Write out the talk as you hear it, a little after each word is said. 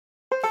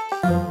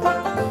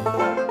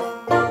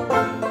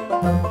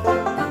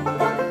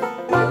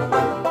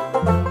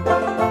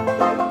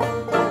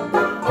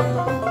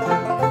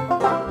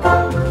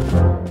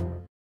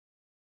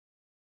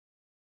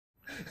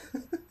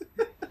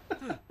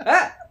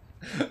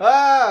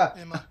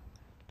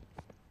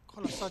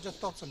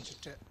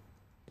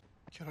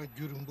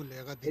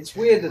It's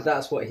weird that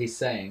that's what he's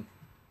saying.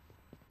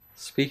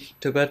 Speaking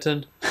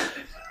Tibetan.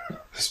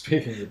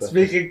 Speaking Tibetan.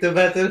 Speaking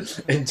Tibetan.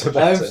 In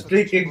Tibetan. I'm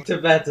speaking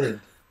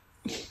Tibetan.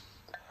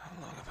 How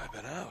long have I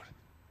been out?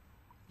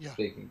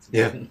 Speaking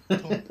Tibetan.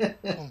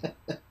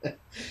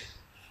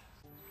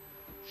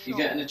 You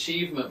get an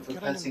achievement for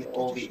petting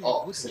all the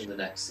ox in the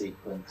next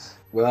sequence.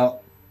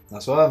 Well,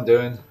 that's what I'm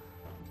doing.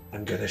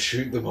 I'm gonna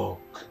shoot them all.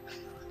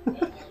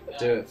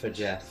 Do it for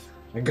Jeff.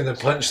 I'm gonna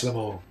punch them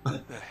all.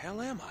 What the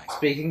hell am I?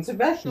 Speaking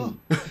Tibetan.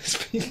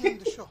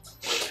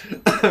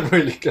 I'm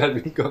really glad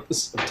we got the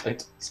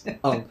subtitles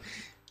on.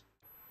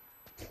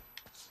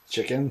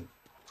 Chicken.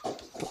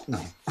 No.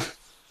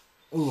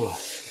 Ooh.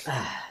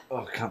 Oh,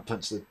 I can't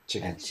punch the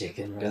chicken.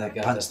 Chicken Gonna really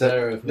got punch the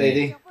better the of me.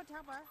 lady.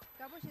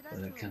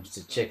 When it comes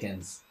to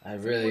chickens, I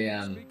really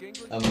am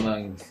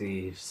among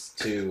thieves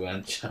too,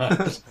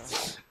 Uncharted.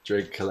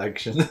 Drake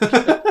collection.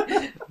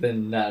 The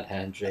Nut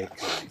Hand Drake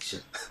collection.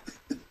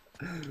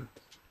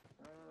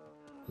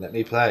 Let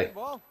me play.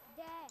 Ball.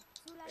 There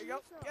you go.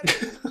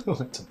 Get it. I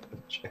want to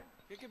punch it.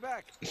 Kick it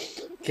back.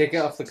 Kick it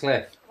off the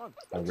cliff.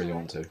 I really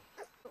want to.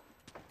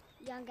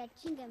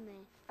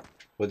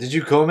 What did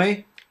you call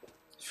me?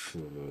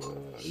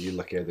 You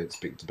lucky I didn't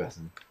speak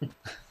Tibetan.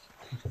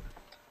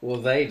 Well,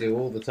 they do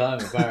all the time,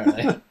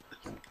 apparently.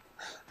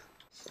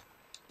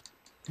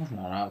 That's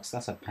not an ox,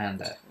 that's a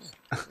panda.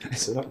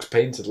 It's an ox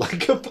painted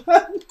like a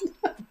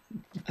panda.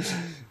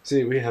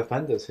 See, we have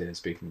pandas here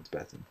speaking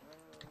Tibetan.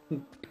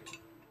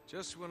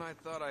 Just when I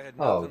thought I had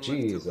Oh, nothing left to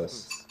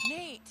Jesus. lose.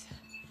 Nate!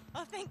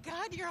 Oh, thank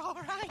God you're all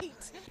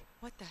right.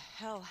 What the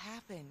hell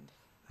happened?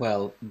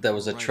 Well, there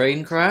was a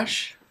train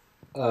crash.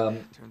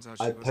 Turns out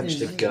she I wasn't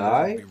punched a even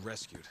guy to be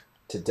rescued.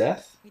 to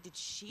death. Wait, did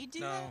she do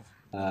No,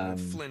 that?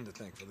 Flynn to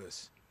thank for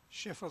this.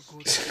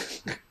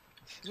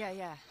 Yeah,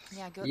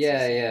 go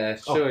Yeah,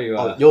 sure you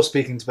are. Oh, you're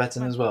speaking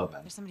Tibetan as well,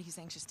 Ben. There's somebody who's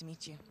anxious to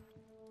meet you.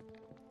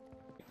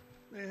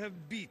 They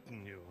have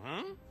beaten you,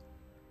 huh?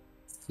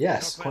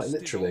 Yes, Your quite quest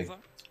is literally. over?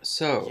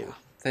 So, Yeah,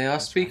 they are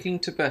speaking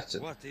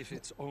Tibetan. What if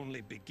it's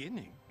only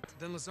beginning?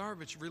 Then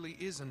Lazarevich really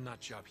is a nut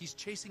job. He's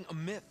chasing a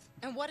myth.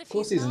 And what if Of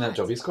course he's in that not?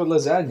 job. He's called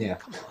lasagna.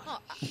 Come on.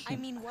 Well, I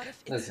mean, what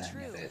if it's Lasagna,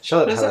 true? bitch.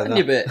 Shut up, Lasagna,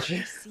 Helena. bitch.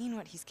 I've seen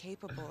what he's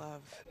capable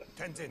of.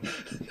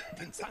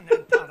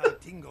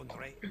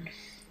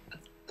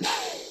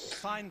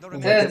 Find the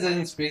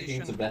Tenzin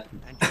speaking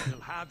Tibetan. and you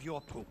will have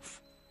your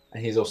proof.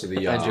 And he's also the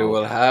Jarl. And you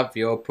will have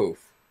your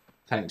poof.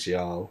 Thanks,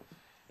 Jarl.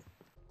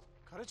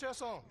 I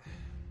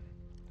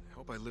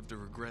hope I live to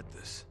regret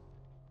this.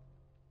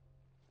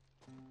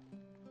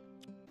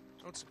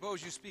 Don't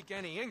suppose you speak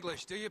any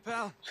English, do you,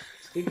 pal?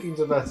 Speaking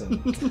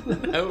Tibetan.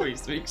 Oh, he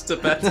speaks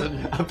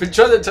Tibetan. I've been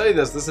trying to tell you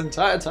this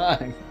entire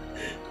time.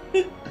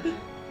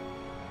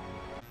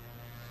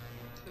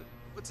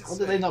 What's it How say?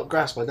 do they not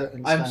grasp? I don't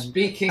understand. I'm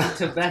speaking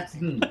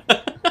Tibetan.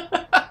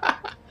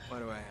 Why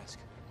do I ask?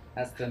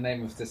 That's the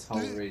name of this whole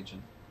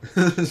region.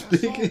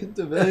 Speaking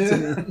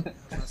Tibetan.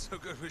 Not so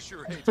good with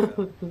charades,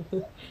 pal.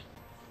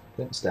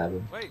 Don't stab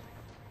him. Wait,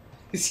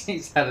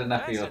 He's had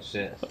enough of your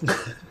shit.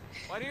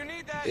 why do you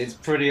need that? It's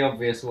pretty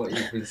obvious what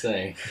you've been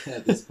saying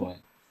at this point.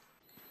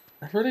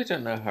 I really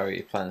don't know how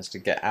he plans to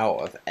get out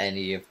of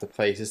any of the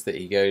places that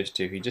he goes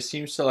to. He just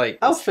seems to like...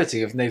 How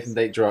fitting if Nathan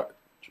Drake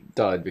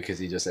died because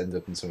he just ended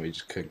up in somewhere he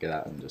just couldn't get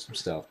out and just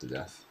starved to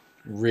death.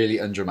 Really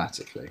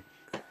undramatically.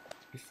 It'd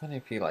be funny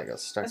if he like got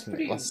That's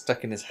pretty-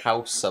 stuck in his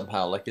house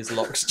somehow, like his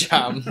lock's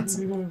jammed.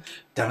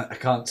 Damn it, I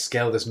can't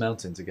scale this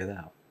mountain to get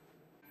out.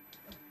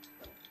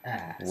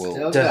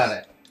 Still Duh. got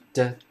it.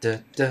 Da, da,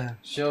 da,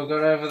 Sure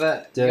got over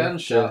that da,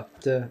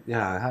 gunshot. da, da.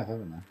 Yeah, I have,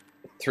 haven't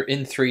I?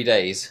 In 3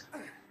 days.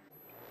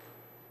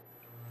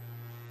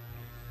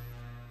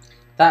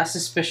 That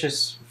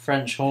suspicious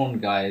French horn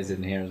guy is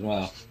in here as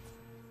well.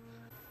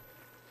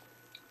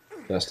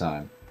 First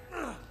time.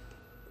 Nope.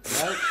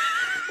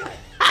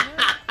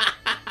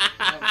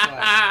 Not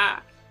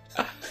quite.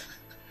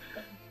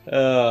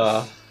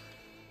 was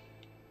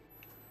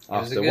a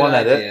After good one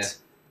idea. edit.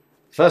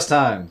 First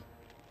time.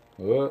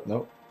 Oh,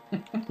 nope.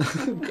 Okay,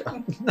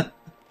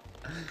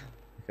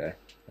 there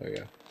we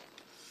go.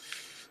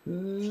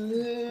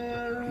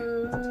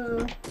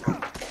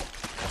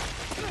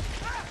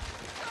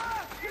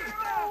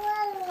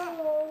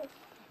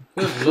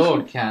 Good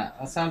lord, cat.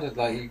 That sounded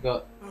like you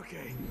got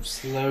Okay.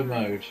 slow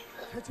mode.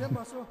 Holy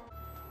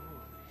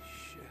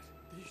shit.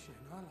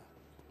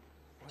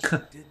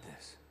 What did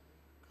this?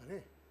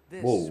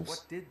 This. Wolves.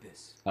 What did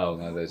this? Oh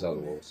no, those are the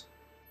wolves.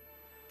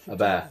 A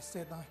bear.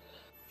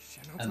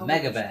 A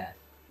mega bear.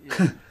 Yeah.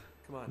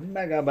 Come on.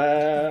 Mega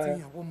Bear.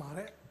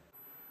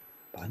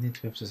 But I need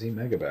to be able to see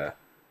Mega Bear.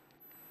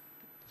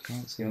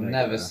 Can't see You'll Mega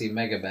never Bear. see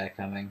Mega Bear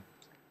coming.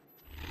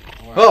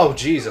 Oh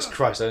Jesus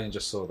Christ! I only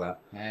just saw that.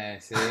 Yeah,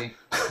 see?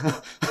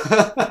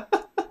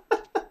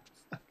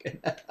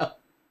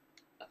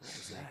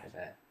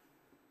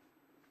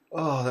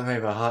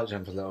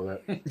 jump a little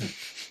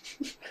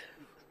bit.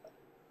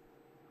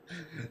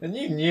 And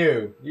you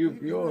knew.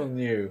 You all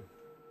knew.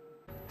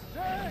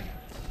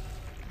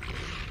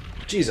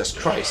 Jesus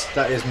Christ,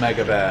 that is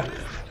Mega Bear.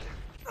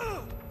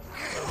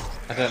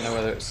 I don't know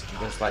whether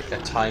there's like a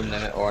time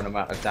limit or an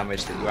amount of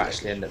damage that you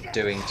actually end up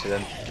doing to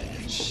them.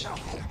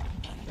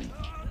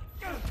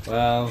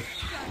 Well,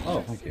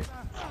 oh, thank you.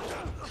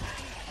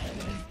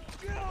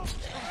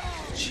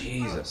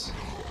 Jesus.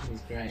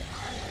 He's great.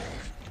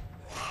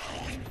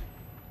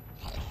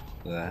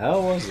 The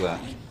hell was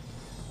that?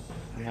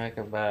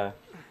 Mega Bear.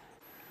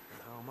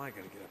 How am I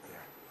gonna get up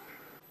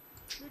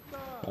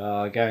there?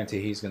 I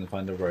guarantee he's going to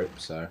find a rope,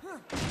 so...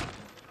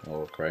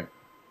 Or a crate.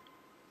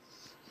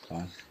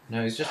 Fine.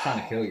 No, he's just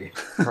trying to kill you.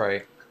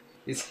 Right.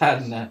 He's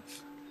had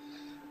enough.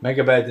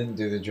 Mega Bear didn't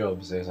do the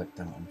job, so he was like,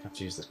 damn, I'm going to have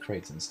to use the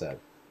crate instead.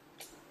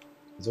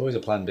 There's always a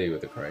plan B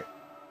with the crate.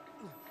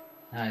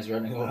 Now he's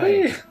running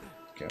away.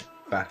 Go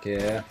back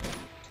here.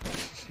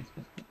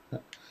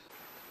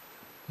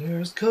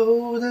 You're as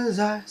cold as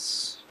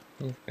ice.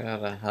 You've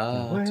got a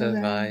heart of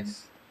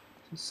ice.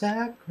 To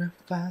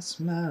sacrifice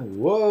my...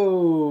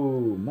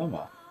 Whoa,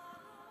 mama.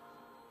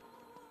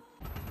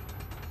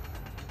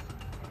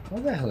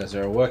 What the hell is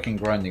there a working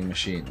grinding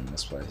machine in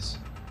this place?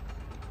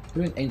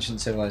 Who in ancient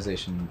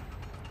civilization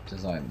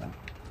designed that?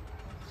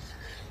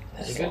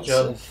 It's a good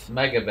job.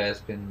 Mega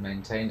Bear's been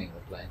maintaining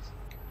the place.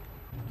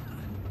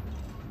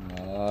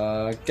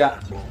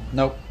 Gap.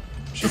 Nope.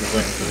 Should have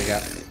waited for the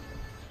gap.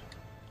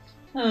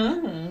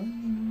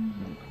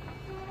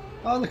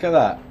 Oh, look at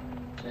that.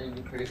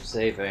 Improve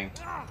saving.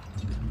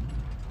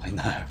 I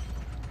know.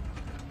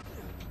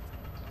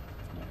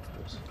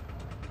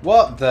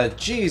 What the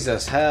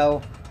Jesus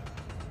hell?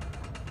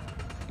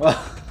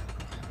 Well,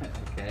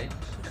 Okay.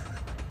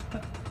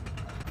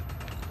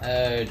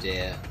 Oh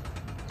dear.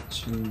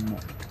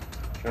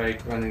 Try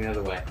running the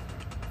other way.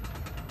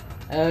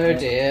 Oh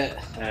dear.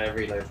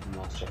 Reload from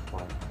last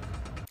checkpoint.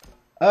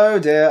 oh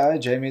dear, I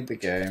Jamie'd the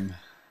game.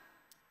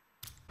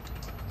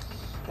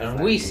 And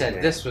we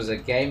said this was a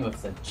game of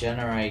the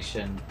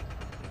generation.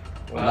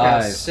 Well,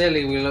 Nice. how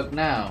silly we look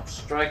now.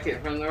 Strike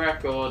it from the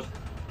record.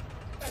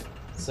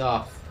 It's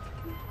off.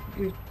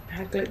 You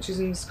had glitches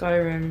in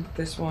Skyrim,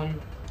 this one,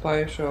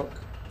 Bioshock.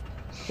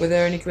 Were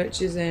there any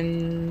glitches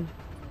in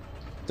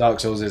Dark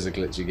Souls is a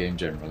glitchy game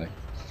generally.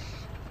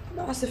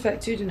 Mass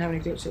Effect 2? Didn't have any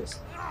glitches.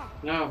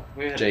 No,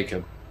 we had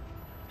Jacob.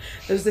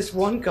 There was this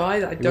one guy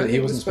that I don't He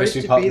think was wasn't supposed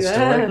supposed to part of be the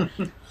there.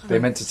 story. They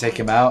meant to take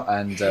him out,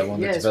 and one of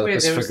the Yeah, it's weird.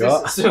 developers There was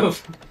forgot. this sort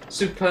of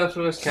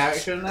superfluous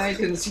character, and they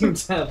didn't seem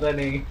to have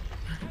any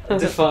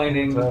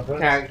defining Purpose.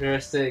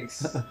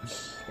 characteristics,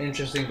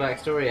 interesting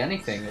backstory,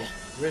 anything.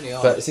 It's really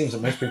odd. But it seems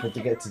that most people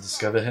get to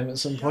discover him at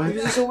some He point.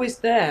 was just always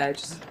there,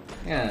 just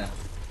yeah,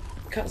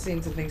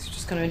 cutscenes and things,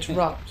 just kind of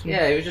interrupt.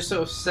 yeah, he would just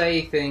sort of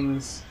say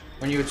things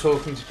when you were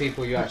talking to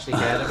people you actually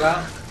cared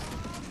about.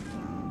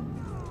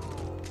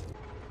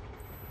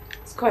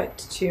 It's quite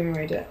Tomb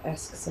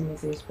Raider-esque, some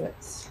of these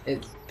bits.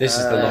 This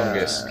is the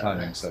longest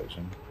climbing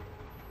section.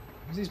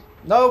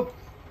 No!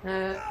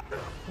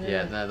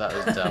 Yeah, no, that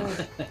was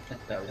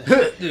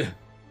dumb.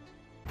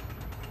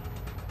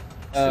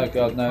 Oh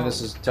god, no,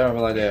 this is a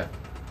terrible idea.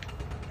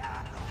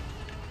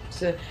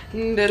 So,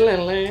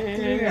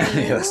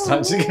 Yeah, it's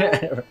time to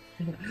get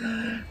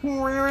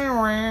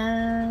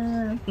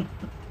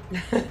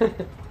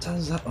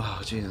Does that?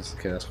 Oh Jesus!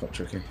 Okay, that's quite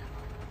tricky.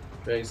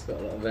 Drake's got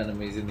a lot of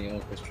enemies in the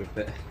orchestra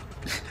pit.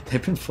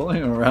 They've been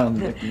following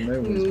around like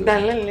no one's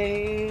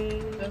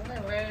business.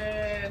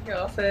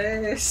 Your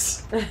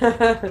face.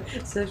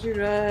 Serves you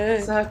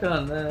right. Suck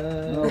on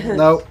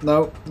that.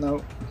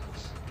 No.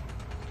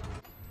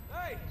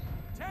 Hey,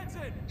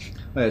 Tenzin!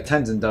 Oh, yeah,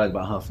 Tenzin died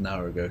about half an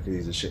hour ago because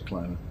he's a shit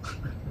climber.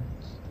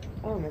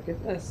 Oh my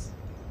goodness.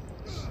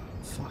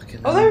 Fucking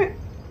Oh, hell. there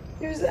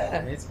he was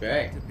there. It's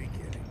great. To be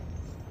kidding.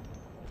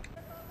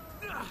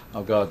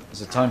 Oh god,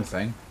 it's a time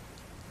thing.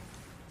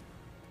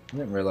 I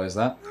didn't realise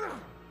that.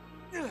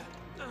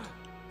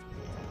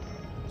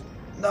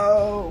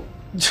 No!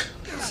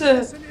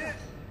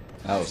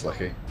 That was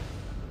lucky.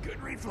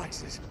 Good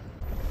reflexes.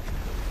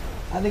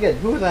 And again,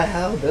 who the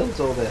hell built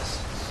all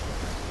this?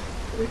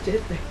 Who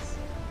did this?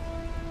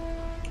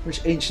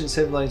 Which ancient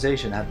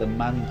civilization had the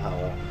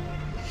manpower?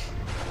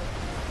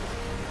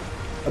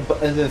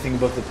 Anything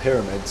above the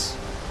pyramids.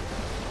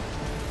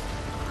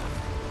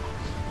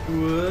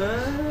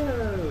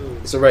 Whoa!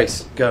 It's a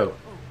race. Go.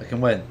 I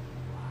can win.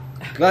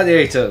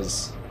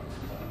 Gladiators!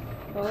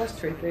 Oh, that's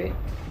creepy.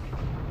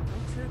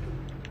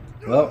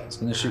 Well, it's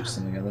going to shoot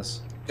something at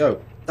us.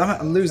 Go. Damn it,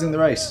 I'm losing the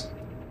race.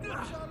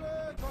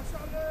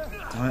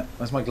 Damn it,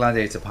 where's my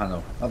gladiator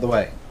panel? Out the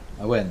way.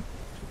 I win.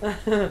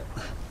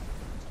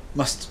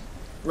 Must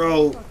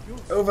roll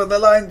over the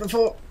line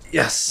before...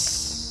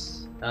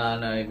 Yes! Oh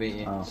no, he beat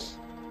you. Oh.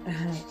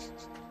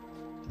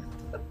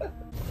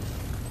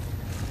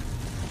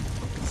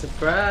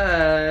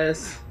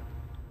 Surprise!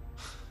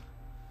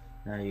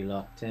 Now you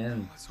locked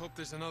in. Let's hope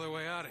there's another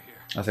way out of here.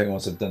 I think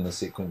once I've done the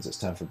sequence, it's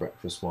time for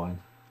breakfast wine.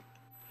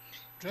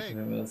 Jake,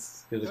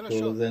 That's as good as Let us cool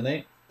show- as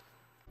any.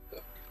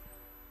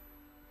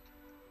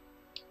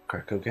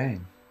 Crack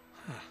cocaine.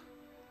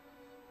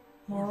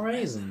 More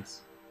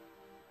raisins.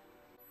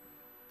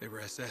 They were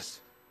SS.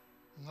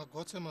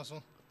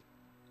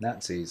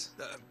 Nazis.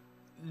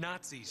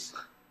 Nazis.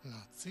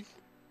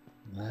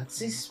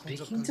 Nazis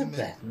speaking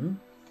Tibetan?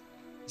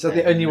 Is that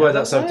the only word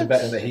outside of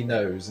Tibetan that he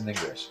knows in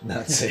English?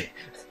 Nazi.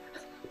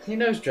 He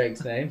knows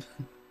Drake's name.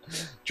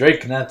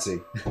 Drake Nazi.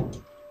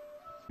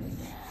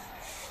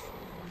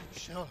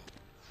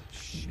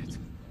 Shit.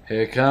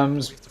 Here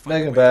comes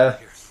Mega Bear.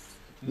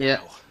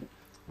 Yeah.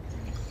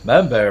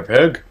 Man Bear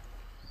Pig.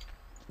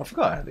 I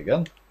forgot I had a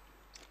gun.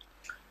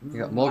 You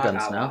got more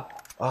guns now.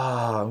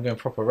 Ah, I'm going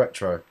proper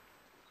retro.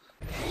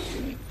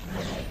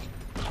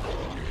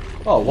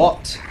 Oh,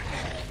 what?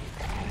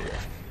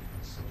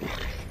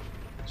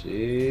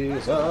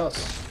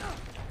 Jesus.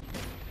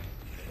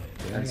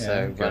 And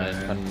so run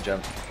and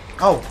jump.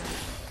 Oh!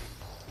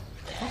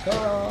 Fuck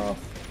off.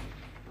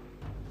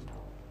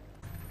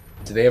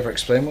 Did they ever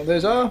explain what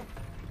those are?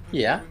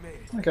 Yeah.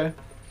 Okay.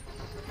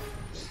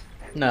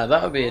 No,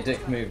 that would be a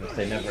dick move if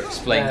they never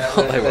explained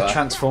what they They're were.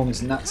 transformed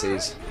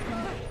Nazis.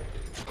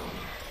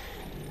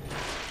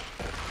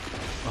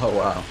 Oh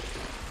wow.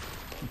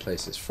 The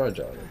place is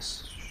fragile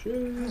as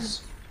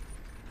shoes.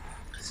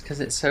 It's because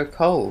it's so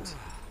cold.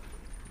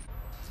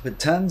 It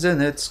turns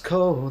and it's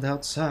cold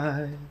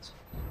outside.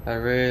 I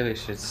really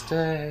should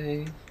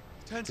stay.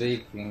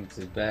 Speaking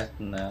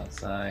Tibetan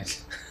outside.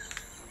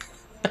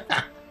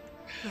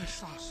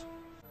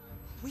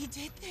 We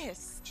did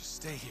this. Just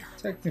stay here.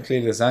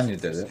 Technically Lasagna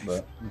did it,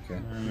 but okay.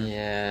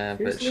 Yeah,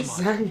 Who's but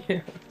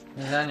lasagna?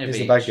 Lasagna He's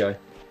Beach. the bad guy.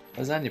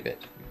 Lasagna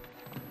bitch.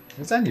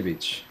 Lasagna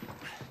Beach.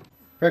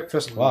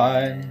 Breakfast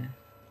wine.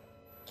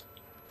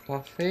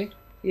 Coffee?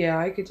 Yeah,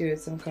 I could do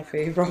with some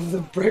coffee rather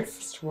than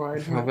breakfast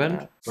wine.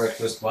 Robin?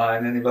 Breakfast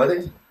wine,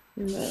 anybody?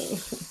 No.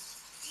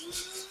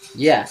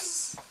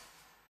 Yes.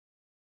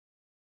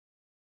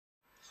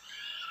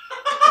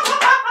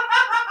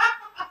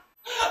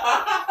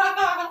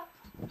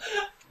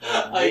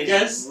 I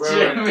guess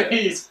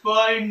Jamie's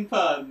wine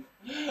pun.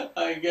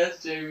 I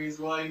guess Jamie's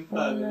wine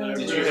pun. No.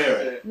 Did you hear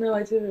it? No,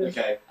 I didn't.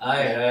 Okay.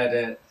 I heard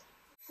it.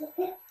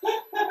 I'm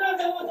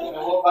gonna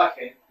walk back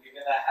in, you're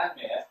gonna hand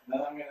me it, and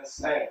then I'm gonna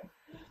say it.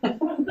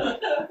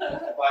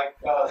 My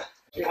God.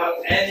 Do you have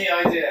any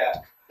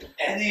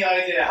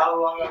idea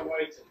how long I've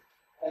waited?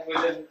 And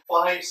within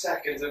 5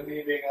 seconds of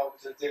me being able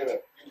to do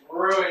it, you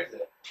ruined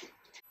it.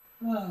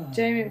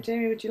 Jamie,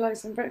 would you like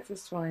some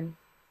breakfast wine?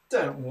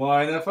 Don't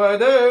whine if I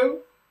do.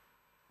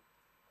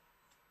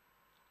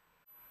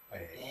 I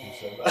hate you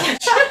so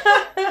much.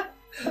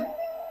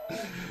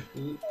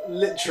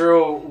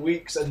 Literal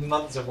weeks and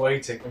months of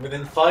waiting, and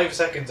within 5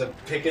 seconds of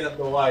picking up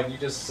the wine, you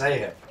just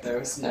say it. There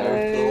was no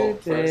Oh,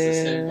 thought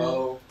process dear.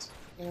 involved.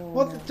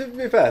 Well, to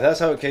be fair, that's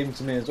how it came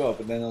to me as well.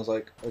 But then I was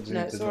like, I just No,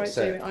 need it's to alright,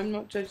 say Jamie. it. I'm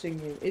not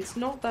judging you. It's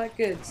not that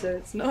good, so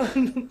it's not.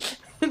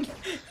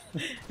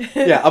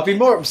 Yeah, I'd be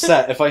more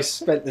upset if I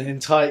spent an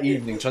entire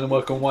evening trying to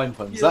work on wine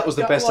puns. You That was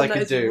the got best I one that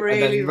could is do,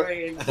 really, and then,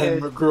 really and then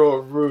good.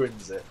 McGraw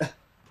ruins it.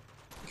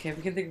 Okay,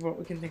 we can think of what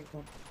we can think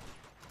of.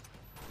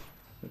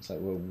 Looks like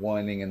we're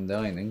whining and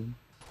dining.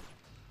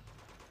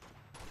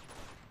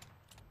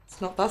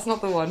 That's not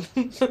the one.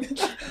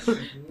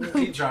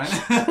 Keep trying.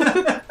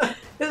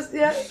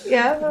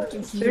 yeah,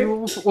 that's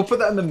true. We'll put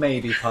that in the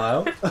maybe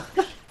pile.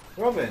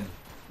 Robin,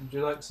 would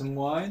you like some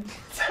wine?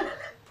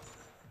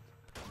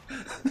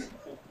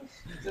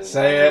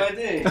 Say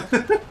it.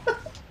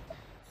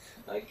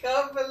 I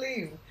can't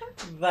believe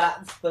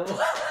that's the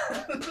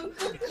one.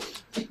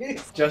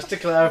 Just to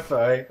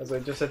clarify, as I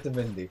just said to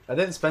Mindy, I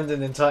didn't spend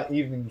an entire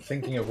evening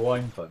thinking of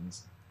wine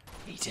puns.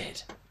 He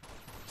did.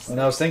 When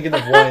I was thinking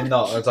of why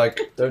not, I was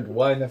like, don't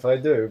whine if I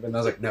do. And I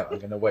was like, no, I'm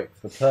going to wait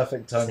for the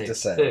perfect time to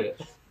say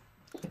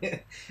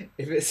it.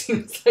 If it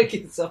seems like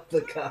it's off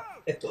the cuff,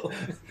 it'll.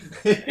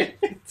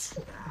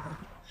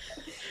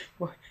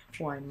 Wine.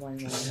 Wine, wine,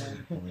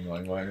 wine,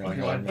 wine, wine,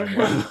 wine,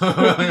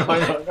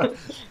 wine.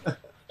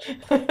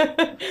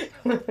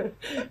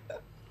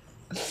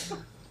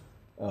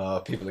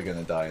 Oh, people are going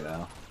to die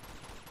now.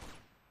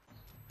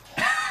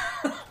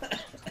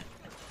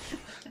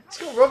 It's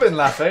got Robin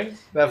laughing,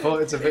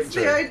 therefore it's a It's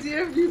victory. the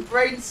idea of you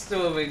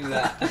brainstorming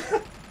that.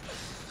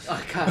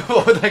 I can't.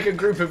 Or like a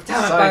group of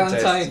Damn it,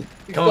 scientists. Valentine.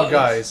 Come on,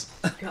 guys.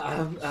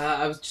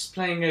 I was just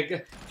playing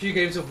a few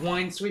games of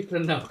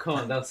Minesweeper. No, come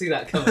on, they'll see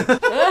that coming.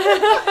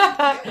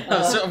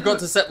 I've got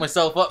to set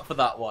myself up for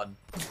that one.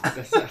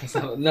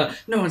 No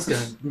one's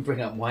going to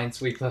bring up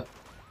Minesweeper.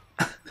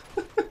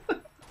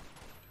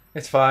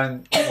 It's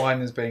fine.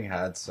 Wine is being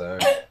had, so.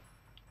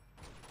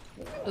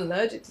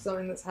 Allergic to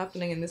something that's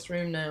happening in this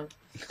room now.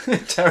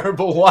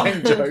 Terrible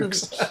wine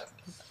jokes.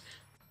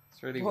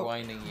 It's really What,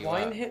 whining you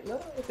Wine up.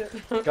 Hitler? I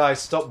don't know. Guys,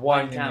 stop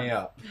winding Wine me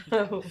up.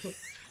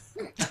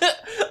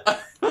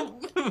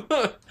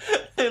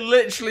 I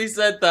literally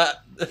said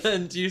that,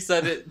 and you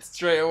said it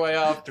straight away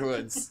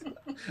afterwards.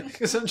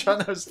 Because I'm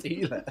trying to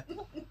steal it.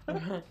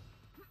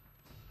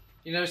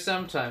 You know,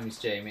 sometimes,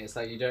 Jamie, it's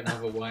like you don't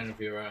have a wine of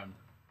your own.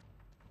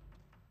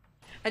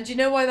 And do you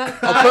know why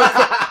that's I'll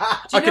bad?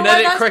 I can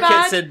edit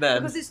crickets in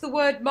then. Because it's the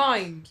word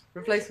mind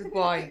replaced with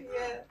wine.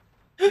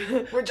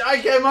 Which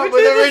I came up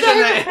with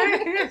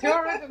originally. It's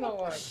your original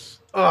one.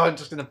 Oh, I'm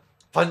just gonna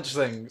punch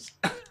things.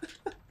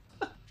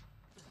 Do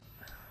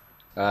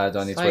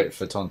I need to wait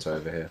for Tonto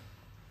over here?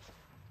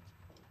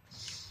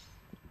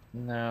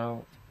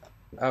 No.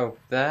 Oh,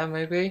 there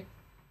maybe?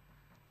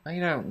 I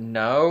don't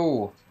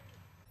know.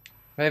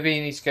 Maybe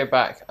you need to go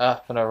back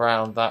up and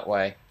around that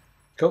way.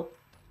 Cool.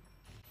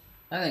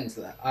 I don't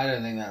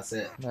think that's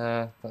it.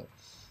 No.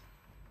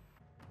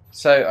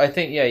 So I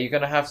think yeah, you're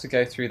gonna have to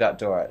go through that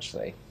door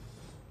actually.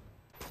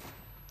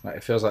 Right,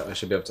 it feels like I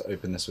should be able to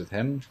open this with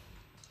him.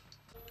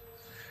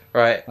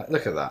 Right. Like,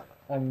 look at that.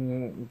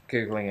 I'm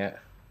googling it.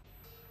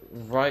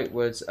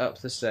 Rightwards up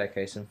the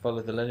staircase and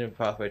follow the linear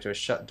pathway to a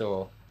shut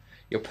door.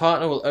 Your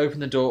partner will open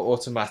the door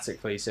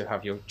automatically, so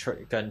have your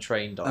gun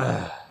trained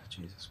on it.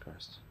 Jesus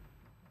Christ.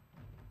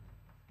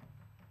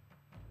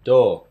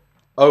 Door.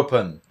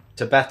 Open.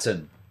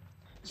 Tibetan.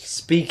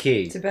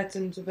 Speaky.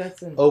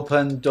 Tibetan.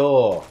 Open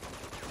door.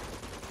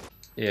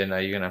 Yeah, no,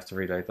 you're gonna have to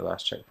reload the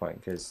last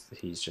checkpoint because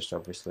he's just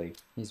obviously.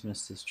 He's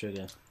missed his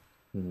trigger.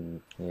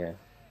 Yeah.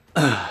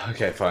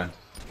 Okay, fine.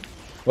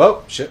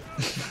 Well, shit.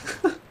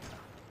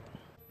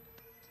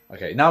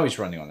 Okay, now he's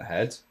running on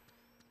ahead.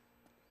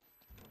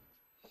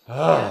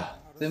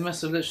 There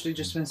must have literally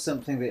just been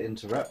something that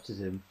interrupted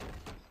him.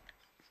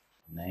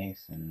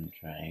 Nathan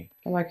Drake.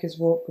 I like his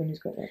walk when he's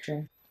got that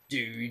drum.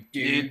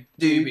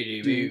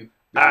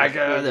 I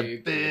got a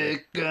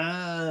big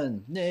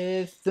gun,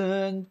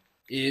 Nathan.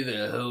 If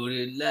I hold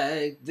it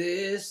like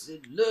this,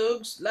 it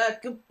looks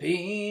like a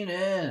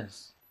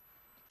penis.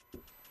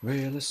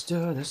 Really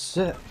stood a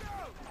set.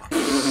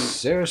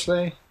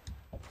 Seriously?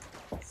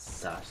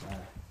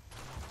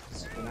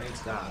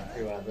 Grenades down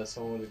everywhere. That's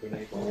all the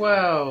grenades.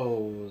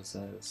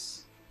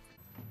 Wowzers.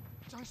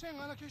 He's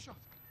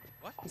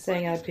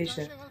saying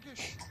alopecia.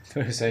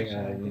 You're saying you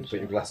need to put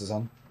your glasses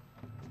on?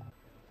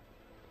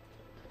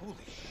 Holy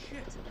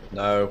shit.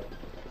 No.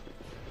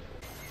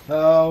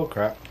 Oh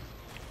crap.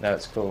 No,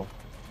 it's cool.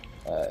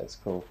 It's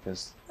cool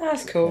because.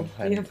 That's cool.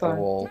 Behind You have the fun.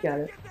 wall. You get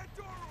it.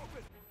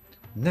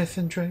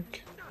 Nathan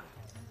Drake.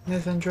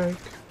 Nathan Drake.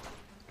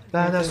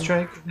 Badass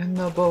Drake in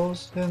the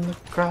balls, in the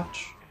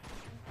crotch.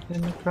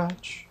 In the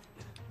crotch.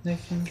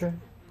 Nathan Drake.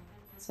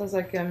 Sounds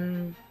like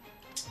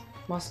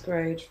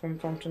Masquerade from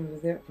Phantom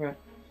of the Opera.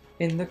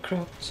 In the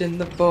crotch, in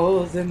the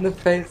balls, in the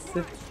face.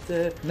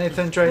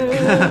 Nathan Drake.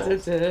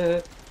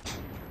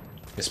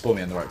 It spawned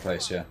me in the right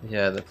place, yeah.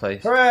 Yeah, the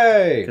place.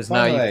 Hooray! Because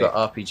now Finally. you've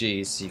got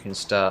RPGs, so you can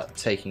start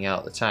taking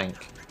out the tank.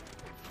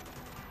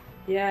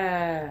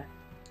 Yeah.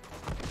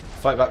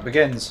 Fight back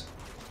begins.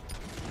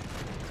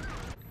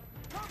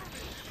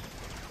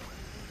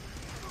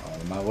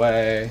 On my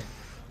way.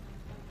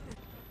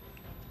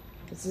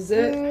 This is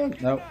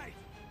it. Nope.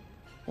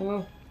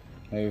 Oh,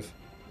 Move.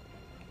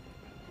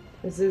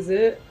 this is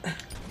it.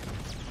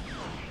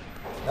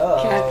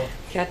 Oh.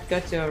 Cat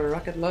got your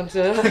rocket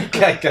launcher.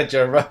 Cat got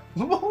your run.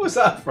 What was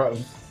that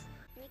from?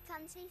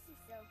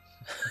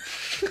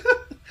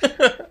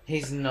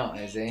 He's not,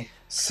 is he?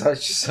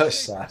 Such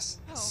sass.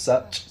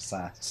 Such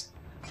sass.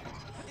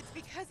 It's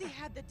because he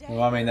had the day.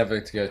 Remind me never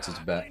to go to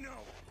Tibet.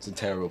 It's a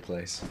terrible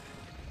place.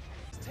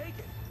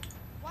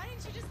 Why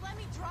didn't you just let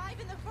me drive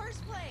in the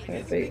first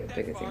place?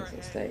 Bigger things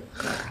at stake.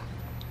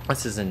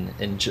 This is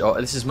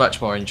This is much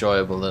more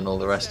enjoyable than all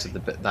the rest of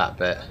that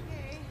bit.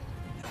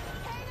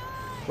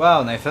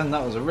 Well, Nathan,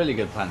 that was a really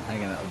good plan,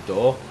 hanging out a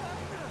door.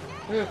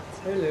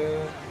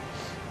 Hello.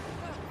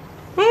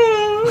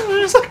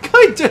 What's that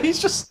guy doing? He's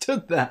just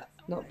stood there.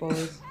 Not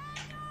boys.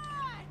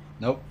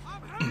 Nope.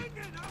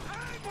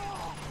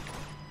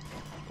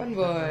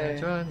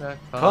 Convoy.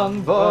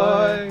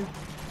 Convoy.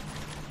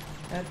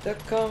 At the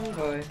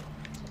convoy.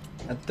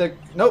 At the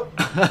nope.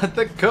 At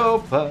the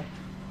Copa.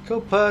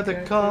 Copa the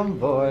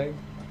convoy.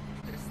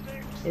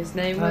 His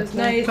name At was the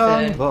Nathan.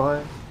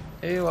 convoy.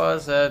 He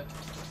was a.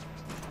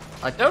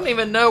 I don't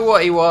even know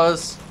what he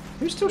was.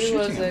 Who's still He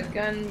shooting? was a at me?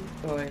 gun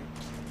boy.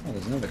 Oh,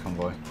 there's another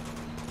convoy.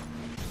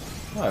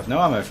 Oh, I have no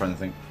ammo for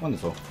anything.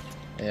 Wonderful.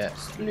 Yeah,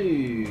 Just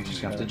gonna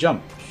have to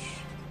jump.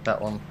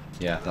 that one.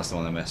 Yeah, that's the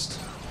one I missed.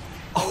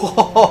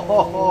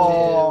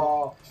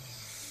 Oh.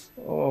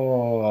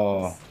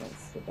 Oh.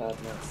 That's the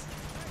badness.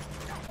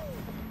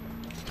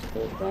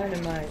 The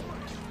dynamite.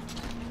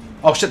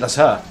 Oh shit, that's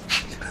her.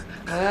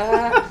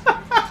 Ah.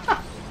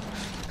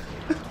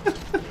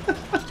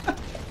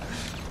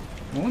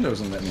 I wonder it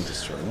wasn't letting me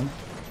destroy them.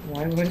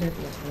 Why wouldn't it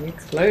let me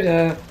explode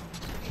her?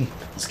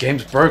 This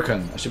game's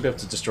broken. I should be able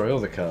to destroy all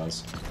the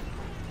cars.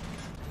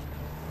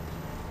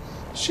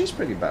 She's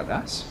pretty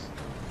badass.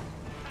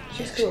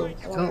 She's cool. I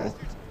like her.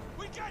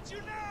 We got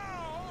you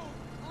now!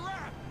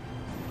 Crap!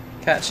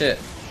 Catch it.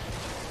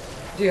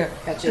 Yeah.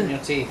 Catch it in your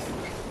teeth.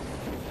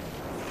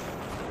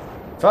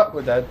 Fuck,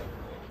 we're dead.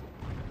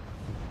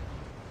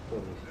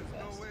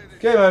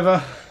 Game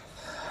over.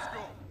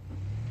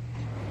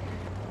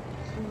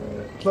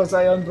 Plus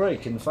I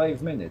unbreak in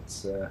 5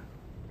 minutes.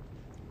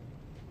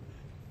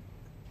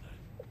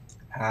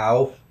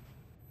 How?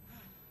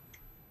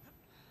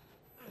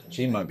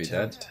 She might be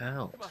dead.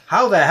 Tell.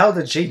 How the hell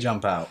did she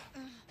jump out?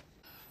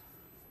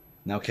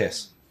 Now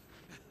kiss.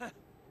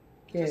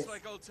 Kiss.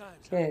 Like old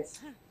times. Kiss.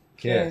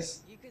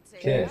 Kiss. You could say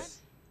Kiss.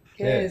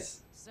 Kiss.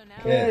 that. So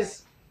now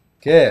Kiss.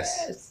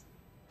 Kiss. Kiss.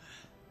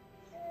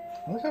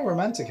 Look how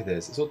romantic it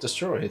is. It's all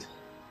destroyed.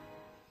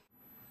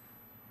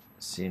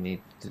 So you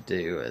need to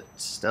do a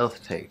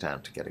stealth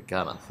takedown to get a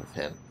gun off of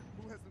him.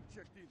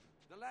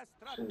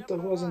 That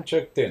wasn't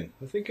checked in.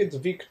 I think it's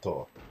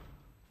Victor.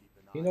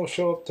 He no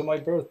show up to my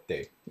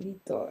birthday.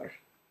 Vitor.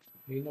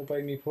 He no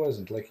buy me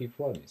present like he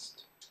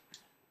promised.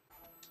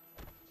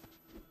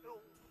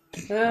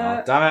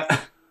 Oh, damn it!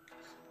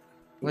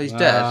 Well, he's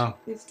dead. Wow.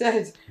 He's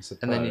dead.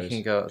 And then you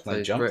can go up Can I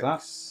those jump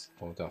bricks.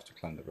 that? Or do I have to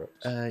climb the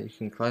bricks? You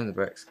can climb the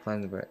bricks,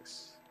 climb the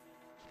bricks.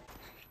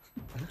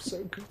 I'm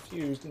so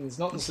confused, and it's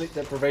not the sleep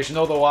deprivation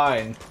or the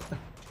wine.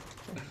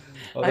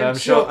 Although I'm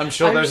sure I'm those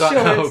sure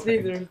are. it's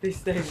neither of these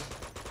things.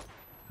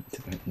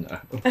 I don't know.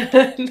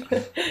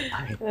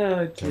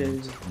 Oh, Don't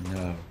jeez.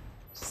 know.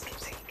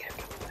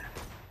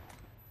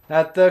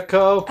 At the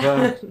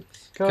Copa.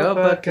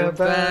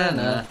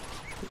 Copacabana.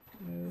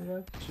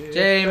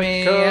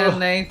 Jamie and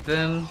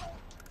Nathan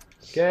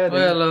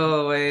will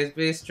always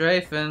be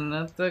strafing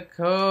at the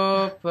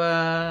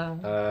Copa.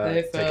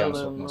 They take fell out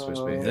what's in not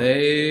supposed to be. love.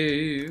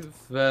 They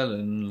fell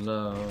in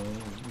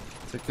love.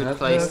 It's a good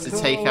place to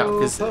take out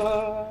because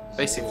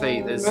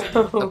basically there's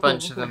a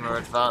bunch of them are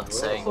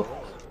advancing.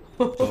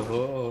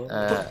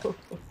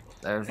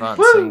 They're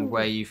advancing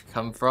where you've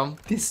come from,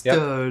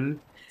 Pistole.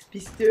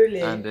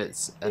 and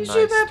it's a nice.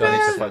 Do I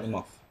need to fight them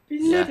off?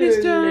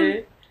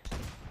 Pistole.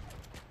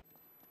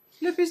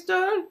 Le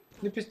pistol.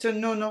 Le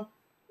piston, no, no.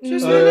 Le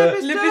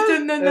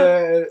pistole, non,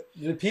 non.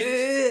 Le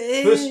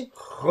piston.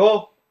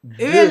 Ro. Où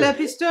est la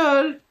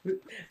pistole?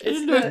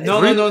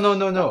 Non, non, non, non,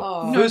 non, non.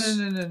 Oh. Non, non,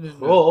 non, non, non.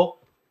 Ro.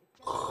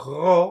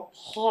 Ro.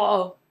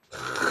 Oh.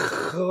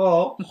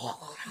 Ro.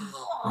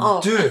 Oh.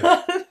 Deux.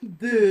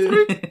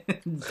 Deux.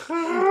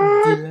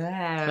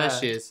 There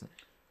she is.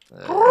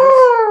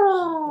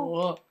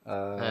 Oh.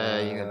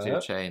 You can do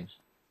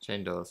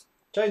chain doors.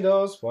 Chain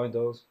doors, wine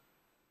doors.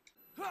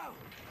 Wow.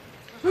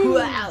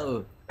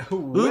 Whoa.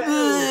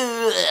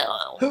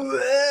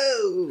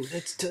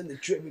 Let's turn the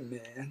driven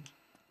man.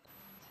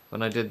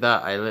 When I did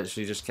that, I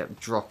literally just kept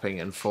dropping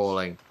and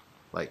falling,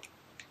 like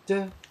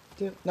No,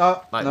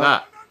 like no.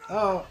 that.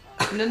 Oh.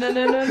 No, no,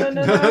 no, no, no,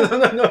 no, No, no. no,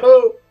 no,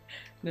 no.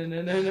 No,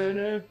 no, no, no,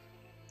 no.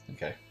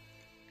 Okay.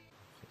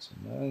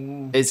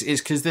 No. It's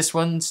because this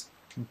one's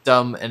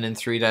dumb and in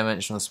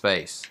 3-dimensional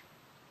space.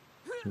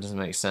 It doesn't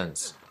make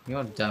sense.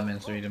 You're dumb in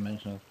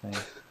 3-dimensional thing.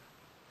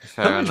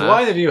 Fair How much enough.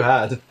 wine have you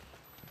had?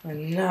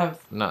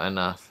 Enough. Not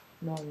enough.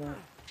 Not enough.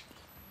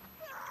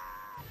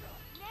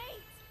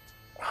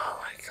 Oh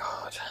my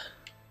god.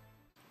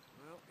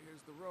 Well,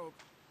 here's the rope.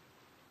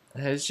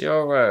 Here's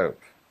your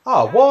rope.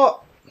 Oh,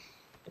 what?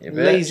 You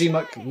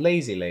bitch.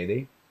 Lazy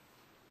lady.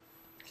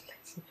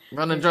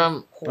 Run and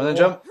jump. Run and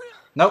jump.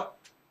 Nope.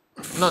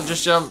 Not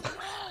just jump.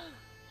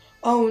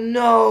 Oh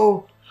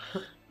no.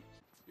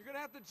 You're gonna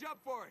have to jump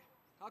for it.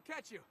 I'll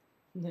catch you.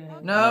 No.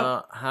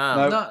 No.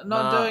 Ham.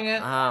 Not doing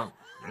it. Ham.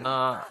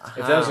 No.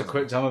 If there was a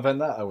quick time event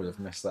that, I would have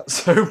missed that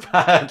so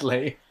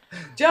badly.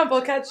 Jump,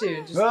 I'll catch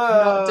you. Just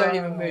don't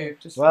even move.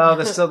 Just Well,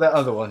 there's still that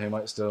other one who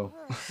might still.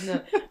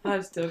 No,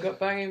 I've still got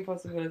banging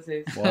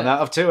possibilities. 1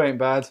 out of 2 ain't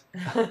bad.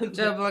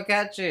 Jump, look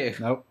at you.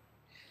 Nope.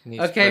 You need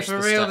to Okay, push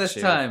for the real this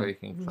statue time. before you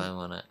can climb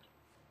on it.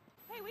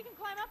 Hey, we can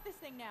climb up this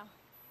thing now.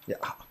 Yeah.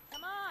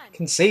 Come on. I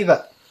can see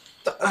that.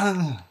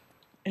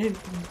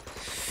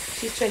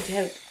 She's trying to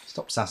help.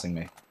 Stop sassing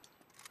me.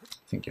 I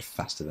think you're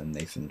faster than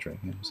Nathan Drake.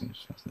 I think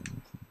you're faster than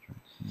Nathan Drake.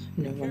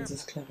 No one's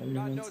as clever.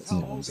 No one's as No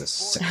clever. one's as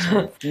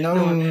sexy.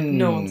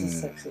 No one's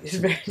as sexy. It's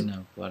very.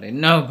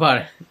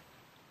 Nobody.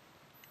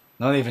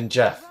 Not even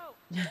Jeff.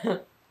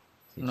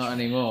 Not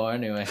anymore,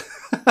 anyway.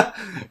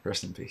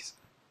 Rest in peace.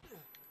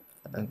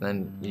 And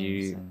then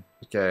you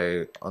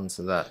go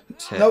onto that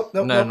tip. Nope,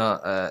 no, nope.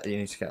 not. You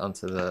need to get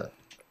onto the.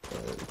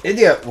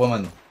 Idiot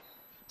woman.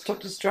 Stop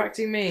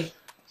distracting me.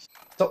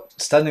 Stop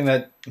standing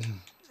there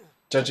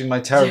judging my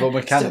terrible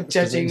mechanics. Stop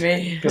judging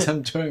me. Because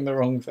I'm doing the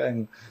wrong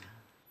thing.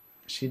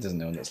 She doesn't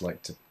know what it's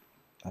like to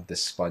have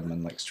this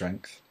Spider-Man-like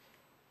strength.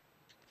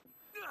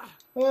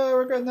 Oh, I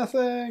regret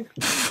nothing.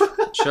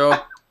 Sure.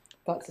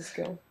 That's a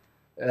skill.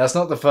 That's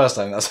not the first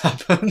time that's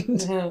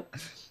happened.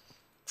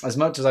 As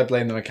much as I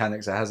blame the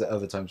mechanics, it has at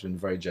other times been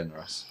very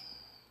generous.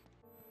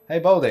 Hey,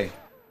 Baldy.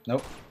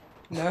 Nope.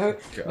 No.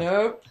 God.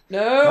 No.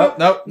 No. Nope,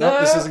 nope, No. nope,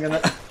 this isn't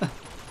gonna...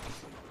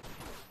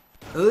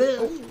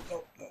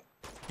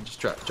 Just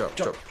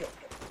drop.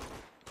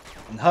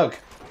 And hug.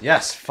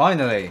 Yes,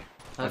 finally.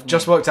 I've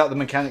just worked out the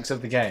mechanics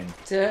of the game.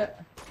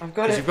 I've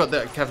got Because it. you've got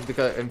the Kevin to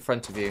go in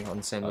front of you on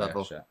the same Oh,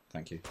 level. yeah, shit.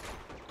 Thank you.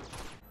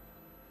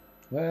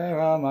 Where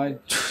are my...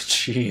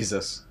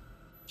 Jesus.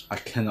 I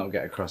cannot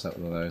get across that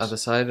one of those. Other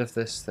side of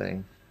this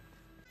thing.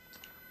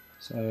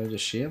 So, does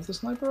she have the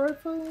sniper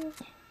rifle?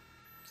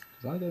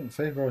 Because I don't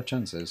favour our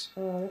chances.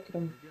 Oh, look at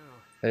him.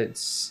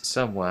 It's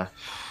somewhere.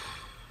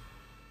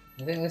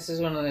 I think this is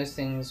one of those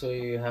things where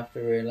you have to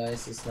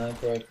realise the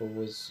sniper rifle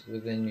was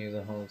within you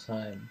the whole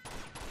time.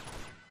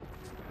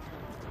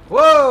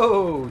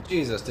 Whoa!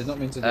 Jesus, did not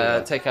mean to do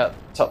that. Take out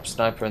top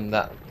sniper in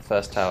that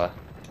first tower.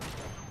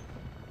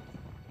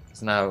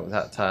 So now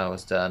that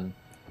tower's done.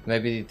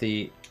 Maybe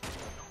the...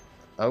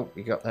 Oh,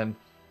 you got him.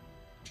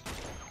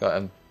 Got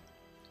him.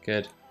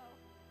 Good.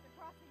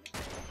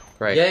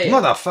 Great. Yeah, yeah.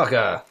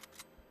 Motherfucker!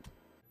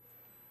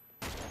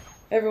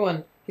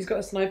 Everyone, he's got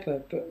a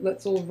sniper, but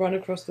let's all run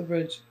across the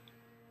bridge.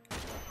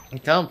 You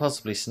can't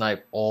possibly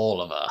snipe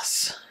all of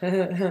us.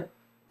 I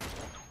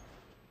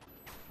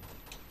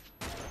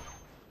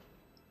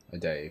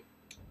dare you.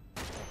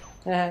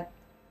 Did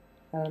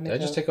I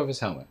just take off his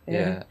helmet?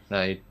 Yeah.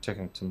 No, you took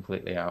him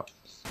completely out.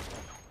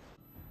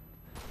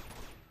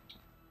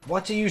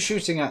 What are you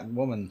shooting at,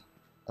 woman?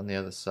 On the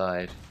other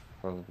side,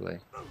 probably.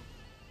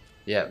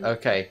 Yeah,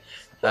 okay.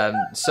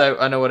 So,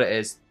 I know what it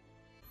is.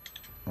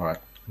 Alright,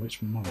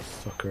 which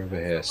motherfucker over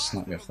here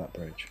sniped me off that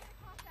bridge?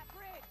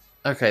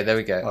 Okay, there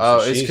we go. Oh, Oh,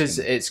 so it's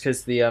she's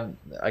because the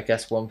I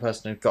guess one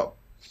person who got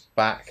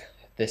back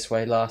this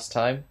way last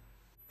time,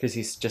 because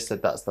he's just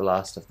said that's the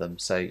last of them,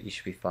 so you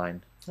should be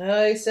fine.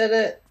 Oh, he said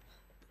it.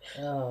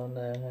 Oh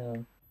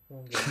no,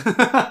 hang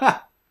on.